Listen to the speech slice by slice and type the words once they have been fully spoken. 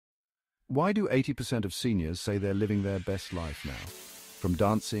Why do 80% of seniors say they're living their best life now? From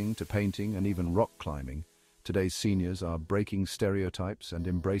dancing to painting and even rock climbing, today's seniors are breaking stereotypes and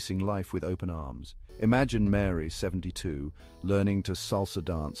embracing life with open arms. Imagine Mary, 72, learning to salsa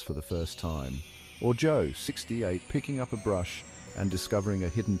dance for the first time, or Joe, 68, picking up a brush and discovering a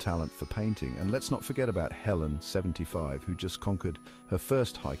hidden talent for painting. And let's not forget about Helen, 75, who just conquered her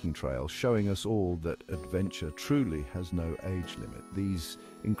first hiking trail, showing us all that adventure truly has no age limit. These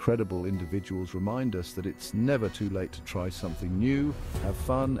incredible individuals remind us that it's never too late to try something new, have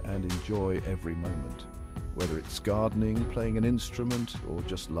fun, and enjoy every moment. Whether it's gardening, playing an instrument, or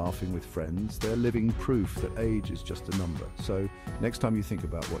just laughing with friends, they're living proof that age is just a number. So next time you think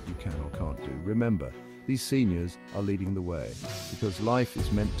about what you can or can't do, remember, these seniors are leading the way, because life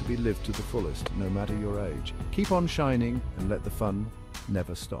is meant to be lived to the fullest, no matter your age. Keep on shining and let the fun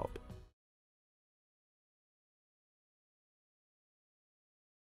never stop.